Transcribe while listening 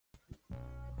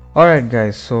Alright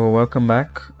guys, so welcome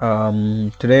back.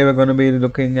 Today we're going to be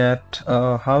looking at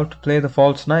how to play the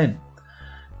False-9.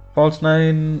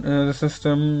 False-9 is a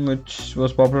system which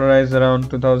was popularized around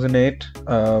 2008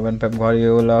 when Pep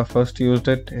Guardiola first used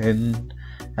it in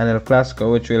an El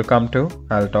Clasico, which we'll come to.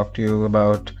 I'll talk to you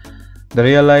about the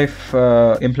real life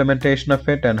implementation of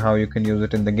it and how you can use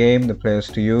it in the game, the players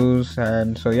to use,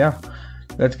 and so yeah,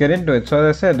 let's get into it. So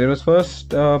as I said, it was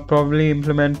first probably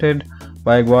implemented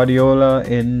by Guardiola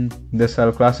in this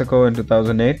El Clasico in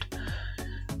 2008.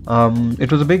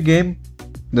 It was a big game.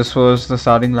 This was the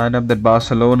starting lineup that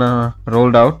Barcelona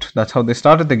rolled out. That's how they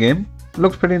started the game.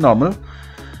 Looked pretty normal,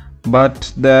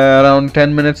 but there around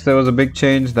 10 minutes there was a big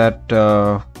change that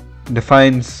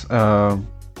defines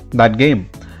that game.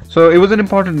 So it was an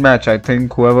important match. I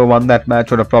think whoever won that match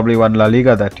would have probably won La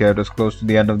Liga that year. It was close to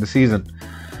the end of the season.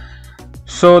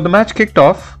 So the match kicked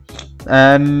off,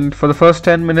 and for the first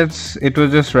 10 minutes it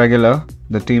was just regular.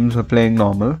 The teams were playing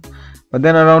normal. But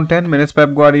then around 10 minutes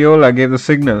Pep Guardiola gave the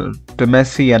signal to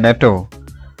Messi and Eto'o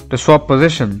to swap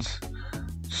positions.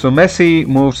 So Messi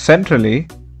moved centrally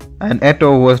and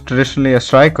Eto'o, who was traditionally a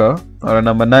striker or a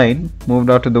number 9, moved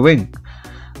out to the wing.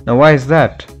 Now why is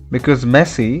that? Because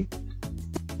Messi,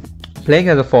 playing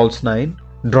as a false 9,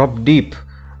 dropped deep.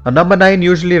 A number 9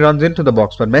 usually runs into the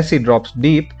box, but Messi drops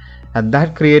deep, and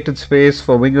that created space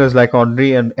for wingers like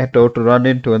Henry and Eto'o to run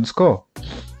into and score.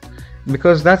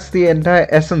 Because that's the entire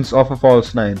essence of a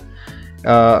false 9.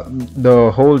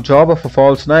 The whole job of a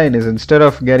false 9 is, instead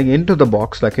of getting into the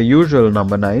box like a usual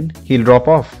number 9, he'll drop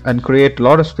off and create a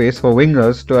lot of space for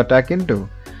wingers to attack into.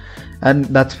 And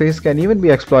that space can even be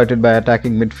exploited by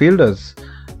attacking midfielders.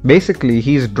 Basically,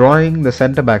 he's drawing the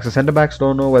centre backs. The centre backs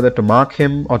don't know whether to mark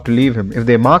him or to leave him. If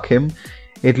they mark him,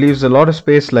 it leaves a lot of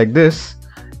space like this.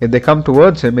 If they come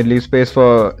towards him, it leaves space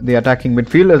for the attacking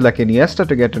midfielders like Iniesta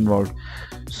to get involved.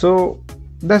 So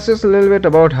that's just a little bit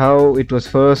about how it was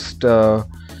first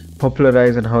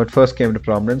popularized and how it first came to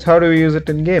prominence. How do we use it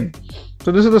in game?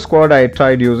 So this is the squad I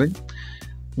tried using.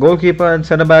 Goalkeeper and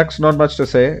centre backs, not much to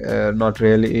say, not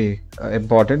really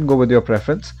important. Go with your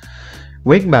preference.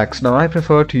 Wing backs. Now I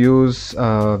prefer to use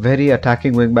very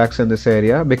attacking wing backs in this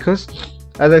area because,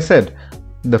 as I said,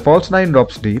 the false 9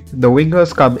 drops deep, the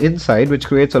wingers come inside, which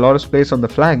creates a lot of space on the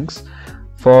flanks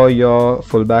for your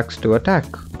fullbacks to attack.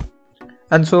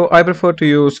 And so I prefer to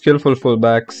use skillful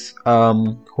fullbacks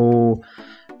who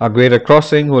are great at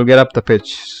crossing, who will get up the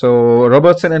pitch. So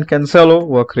Robertson and Cancelo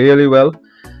work really well.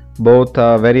 Both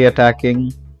are very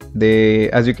attacking.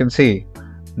 They, as you can see,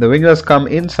 the wingers come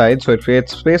inside, so it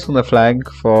creates space on the flank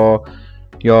for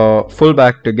your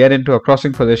fullback to get into a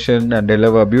crossing position and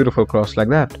deliver a beautiful cross like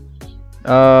that.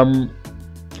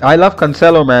 I love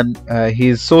Cancelo, man.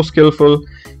 He's so skillful.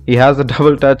 He has a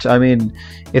double touch. I mean,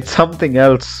 it's something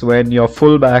else when your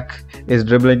fullback is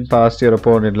dribbling past your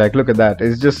opponent. Like, look at that.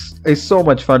 It's so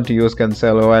much fun to use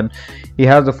Cancelo, and he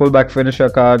has the fullback finisher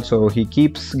card, so he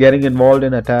keeps getting involved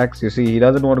in attacks. You see, he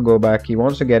doesn't want to go back. He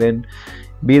wants to get in,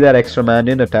 be that extra man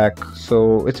in attack.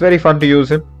 So it's very fun to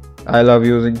use him. I love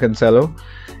using Cancelo.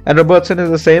 And Robertson is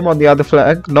the same on the other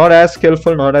flank. Not as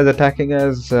skillful, not as attacking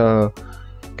as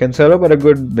Cancelo, but a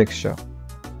good mixture.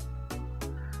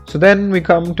 So then we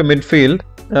come to midfield.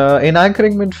 In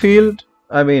anchoring midfield,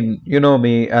 I mean, you know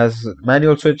me, as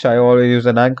manual switch, I always use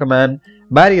an anchor man.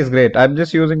 Barry is great. I'm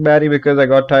just using Barry because I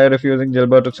got tired of using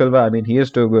Gilberto Silva. I mean, he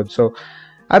is too good. So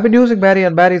I've been using Barry,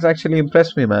 and Barry's actually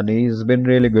impressed me, man. He's been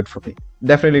really good for me.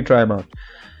 Definitely try him out.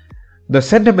 The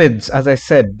centre mids, as I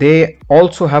said, they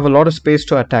also have a lot of space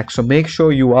to attack. So make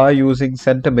sure you are using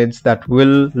centre mids that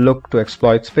will look to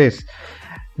exploit space.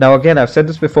 Now again, I've said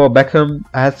this before, Beckham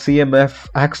as CMF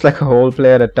acts like a whole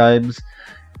player at times,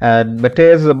 and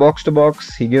Mateus is a box to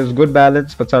box. He gives good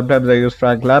balance, but sometimes I use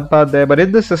Frank Lampard there. But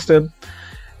in this system,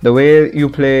 the way you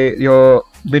play, your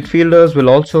midfielders will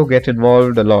also get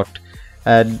involved a lot,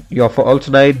 and your false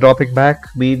 9 dropping back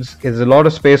means there's a lot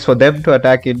of space for them to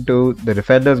attack into. The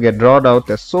defenders get drawn out.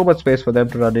 There's so much space for them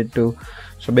to run into.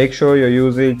 So make sure you're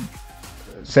using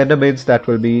centre mids that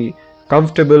will be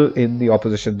comfortable in the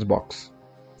opposition's box.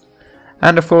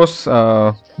 And of course,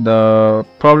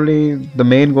 probably the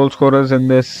main goal scorers in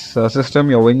this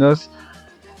system, your wingers.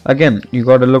 Again, you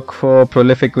got to look for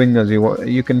prolific wingers.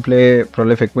 You can play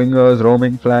prolific wingers,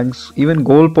 roaming flanks, even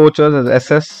goal poachers as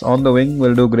SS on the wing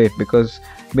will do great, because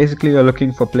basically you're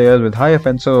looking for players with high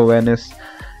offensive awareness,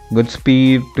 good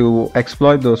speed to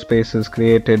exploit those spaces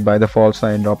created by the false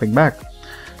 9 dropping back.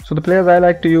 So the players I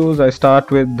like to use, I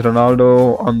start with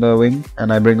Ronaldo on the wing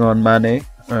and I bring on Mane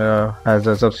as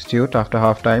a substitute after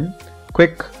half time.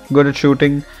 Quick, good at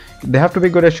shooting. They have to be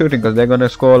good at shooting because they're going to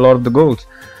score a lot of the goals.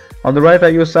 On the right, I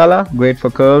use Salah, great for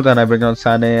curls, and I bring on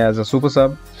Sane as a super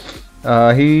sub.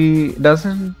 He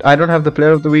doesn't. I don't have the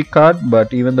Player of the Week card,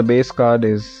 but even the base card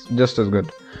is just as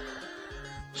good.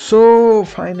 So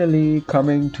finally,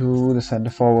 coming to the center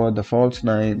forward, the false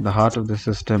nine, the heart of the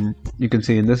system. You can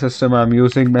see in this system, I'm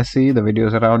using Messi. The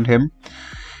videos around him,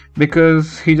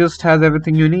 because he just has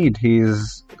everything you need.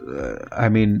 I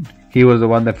mean, he was the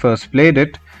one that first played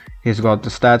it. He's got the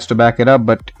stats to back it up.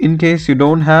 But in case you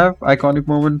don't have iconic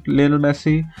moment Lionel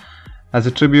Messi, as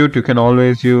a tribute, you can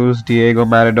always use Diego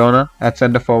Maradona at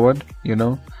center forward.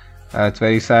 It's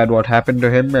very sad what happened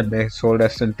to him, and may his soul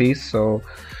rest in peace. So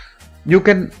you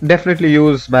can definitely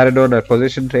use Maradona,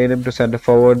 position train him to center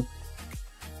forward,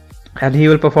 and he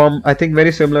will perform, I think,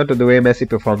 very similar to the way Messi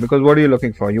performed. Because what are you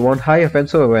looking for? You want high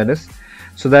offensive awareness,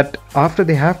 so that after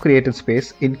they have created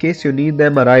space, in case you need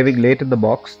them arriving late in the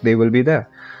box, they will be there.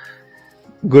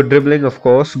 Good dribbling, of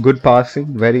course, good passing,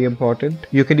 very important.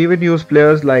 You can even use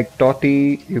players like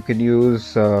Totti. You can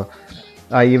use,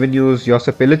 I even use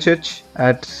Josip Ilicic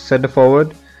at center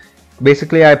forward.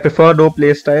 Basically, I prefer no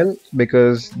play style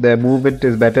because their movement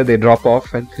is better. They drop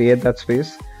off and create that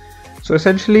space. So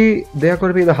essentially, they are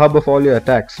going to be the hub of all your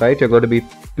attacks, right? You're going to be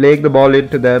playing the ball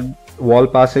into them, wall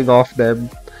passing off them,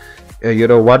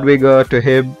 one winger to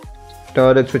him,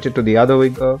 turn and switch it to the other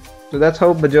winger. So that's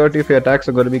how majority of your attacks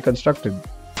are going to be constructed.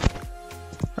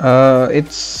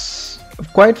 It's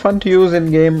quite fun to use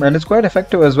in game, and it's quite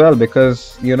effective as well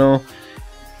because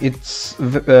it's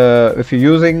if you're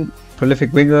using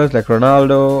prolific wingers like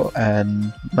Ronaldo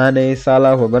and Mane,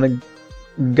 Salah, who are going to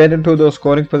get into those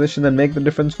scoring positions and make the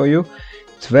difference for you,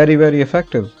 it's very, very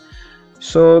effective.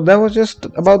 So that was just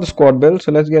about the squad build.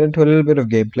 So let's get into a little bit of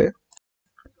gameplay.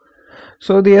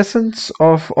 So the essence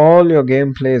of all your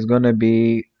gameplay is going to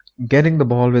be getting the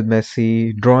ball with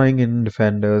Messi, drawing in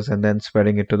defenders, and then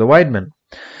spreading it to the wide men.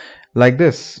 Like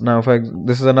this. Now,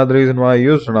 this is another reason why I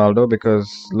use Ronaldo, because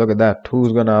look at that.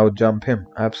 Who's going to out-jump him?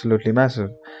 Absolutely massive.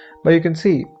 But you can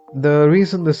see, the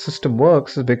reason this system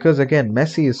works is because, again,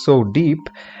 Messi is so deep.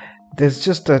 There's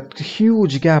just a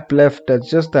huge gap left.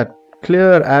 There's just that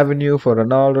clear avenue for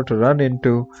Ronaldo to run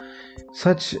into.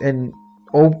 Such an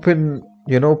open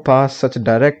pass, such a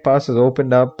direct pass is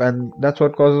opened up, and that's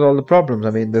what causes all the problems. I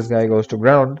mean, this guy goes to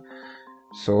ground,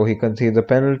 so he concedes a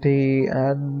penalty,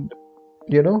 and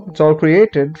it's all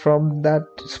created from that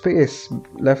space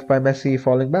left by Messi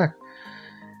falling back.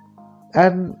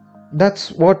 And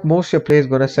that's what most of your play is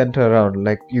going to center around.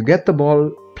 Like, you get the ball,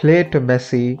 play to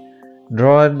Messi,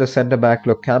 draw in the center back.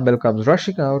 Look, Campbell comes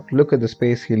rushing out. Look at the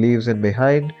space he leaves in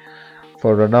behind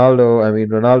for Ronaldo. I mean,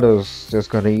 Ronaldo's just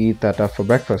going to eat that up for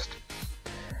breakfast.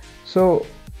 So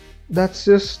that's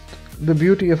just the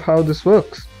beauty of how this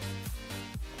works.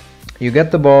 You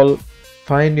get the ball,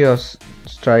 find your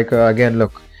striker. Again,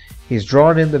 look, he's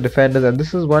drawn in the defenders, and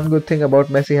this is one good thing about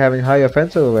Messi having high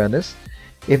offensive awareness.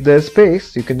 If there's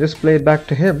space, you can just play it back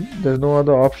to him. There's no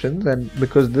other options, and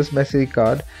because this Messi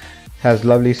card has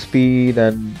lovely speed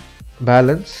and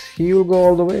balance, he will go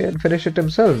all the way and finish it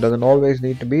himself. Doesn't always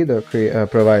need to be the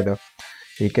provider.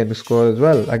 He can score as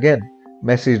well. Again,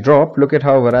 Messi's drop. Look at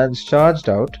how Varane's charged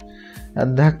out,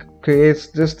 and that creates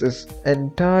just this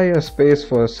entire space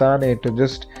for Sane to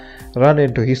just run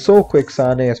into. He's so quick,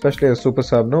 Sane, especially as super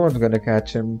sub. No one's going to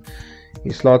catch him. He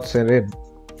slots it in.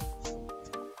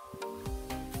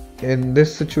 In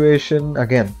this situation,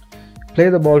 again, play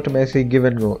the ball to Messi, give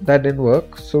and go. That didn't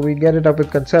work, so we get it up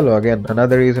with Cancelo. Again,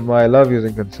 another reason why I love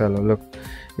using Cancelo. Look,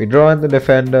 we draw in the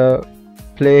defender,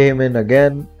 play him in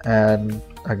again, and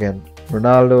again,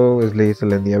 Ronaldo is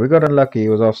lethal in the air. We got unlucky, he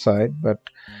was offside, but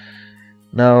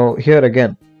now here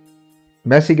again,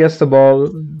 Messi gets the ball,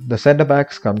 the centre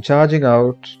backs come charging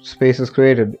out, space is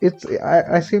created.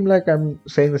 I seem like I'm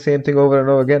saying the same thing over and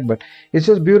over again, but it's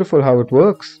just beautiful how it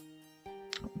works.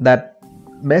 That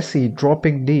Messi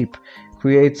dropping deep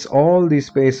creates all these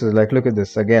spaces. Like, look at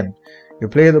this again. You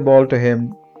play the ball to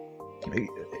him.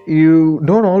 You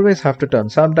don't always have to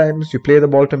turn. Sometimes you play the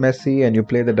ball to Messi and you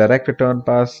play the direct return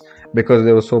pass because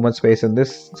there was so much space in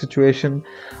this situation.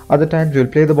 Other times you'll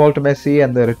play the ball to Messi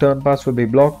and the return pass will be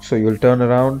blocked, so you'll turn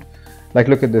around. Like,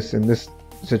 look at this in this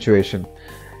situation.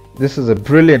 This is a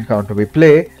brilliant counter. We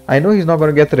play. I know he's not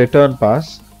going to get the return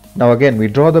pass. Now again, we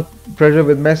draw the pressure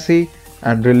with Messi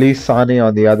and release Sane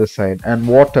on the other side, and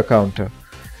what a counter.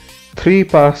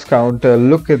 3-pass counter.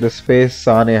 Look at the space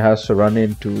Sane has to run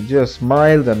into, just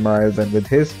miles and miles, and with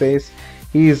his space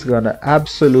he's gonna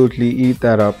absolutely eat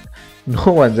that up.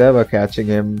 No one's ever catching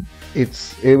him.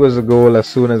 It was a goal as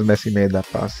soon as Messi made that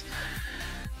pass.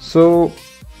 So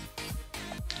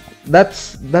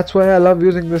that's why I love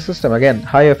using this system. Again,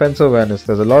 high offensive awareness.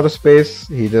 There's a lot of space.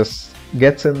 He just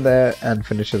gets in there and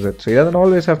finishes it. So he doesn't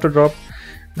always have to drop.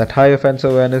 That high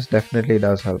offensive awareness definitely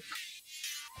does help.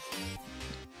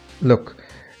 Look,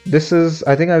 this is,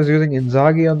 I think I was using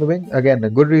Inzaghi on the wing. Again, a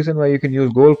good reason why you can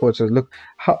use goal coaches. Look,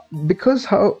 because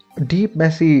how deep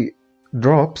Messi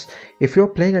drops, if you're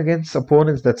playing against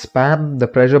opponents that spam the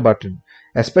pressure button,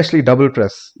 especially double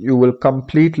press, you will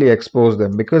completely expose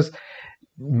them, because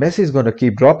Messi is going to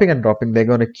keep dropping and dropping. They're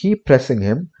going to keep pressing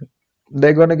him.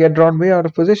 They're going to get drawn way out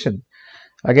of position.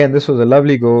 Again, this was a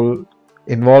lovely goal.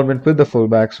 Involvement with the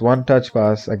fullbacks, one touch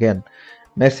pass. Again,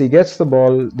 Messi gets the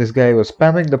ball. This guy was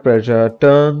spamming the pressure,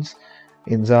 turns.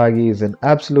 Inzaghi is an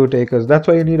absolute acres. That's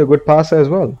why you need a good passer as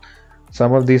well.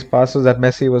 Some of these passes that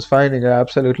Messi was finding are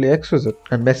absolutely exquisite,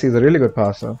 and Messi is a really good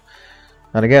passer.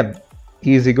 And again,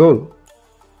 easy goal.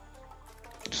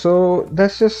 So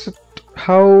that's just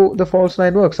how the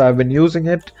False-9 works. I've been using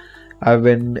it. I've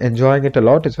been enjoying it a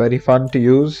lot. It's very fun to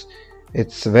use.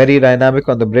 It's very dynamic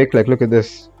on the break. Like, look at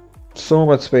this. So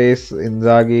much space.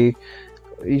 Inzaghi,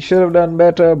 he should have done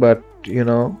better, but you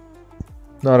know,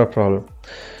 not a problem.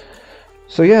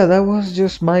 So yeah, that was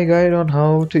just my guide on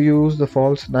how to use the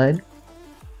False-9.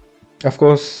 Of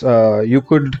course, you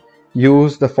could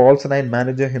use the False-9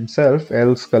 manager himself,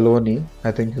 El Scaloni,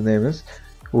 I think his name is,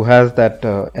 who has that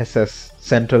SS,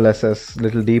 central SS,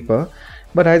 little deeper.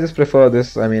 But I just prefer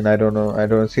this. I mean, I don't know. I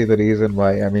don't see the reason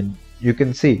why. I mean, you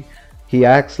can see he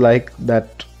acts like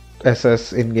that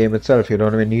SS in game itself. You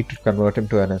don't even need to convert him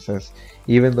to an SS,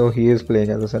 even though he is playing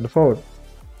as a center forward.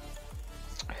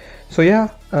 So yeah,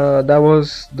 that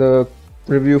was the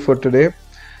review for today.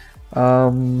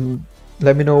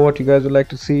 Let me know what you guys would like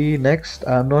to see next.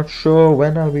 I'm not sure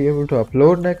when I'll be able to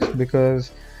upload next,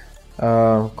 because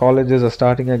colleges are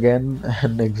starting again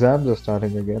and exams are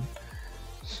starting again.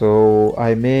 So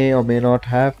I may or may not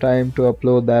have time to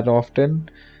upload that often,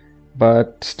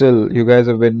 but still, you guys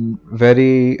have been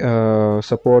very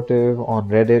supportive on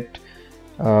Reddit.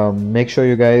 Make sure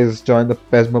you guys join the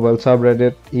PESMobile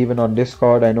subreddit, even on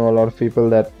Discord. I know a lot of people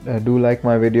that do like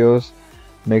my videos.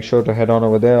 Make sure to head on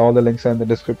over there. All the links are in the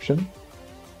description.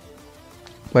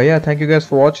 But yeah, thank you guys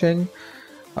for watching.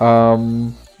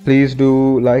 Please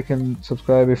do like and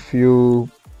subscribe if you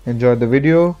enjoyed the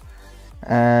video.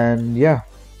 And yeah,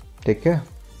 take care.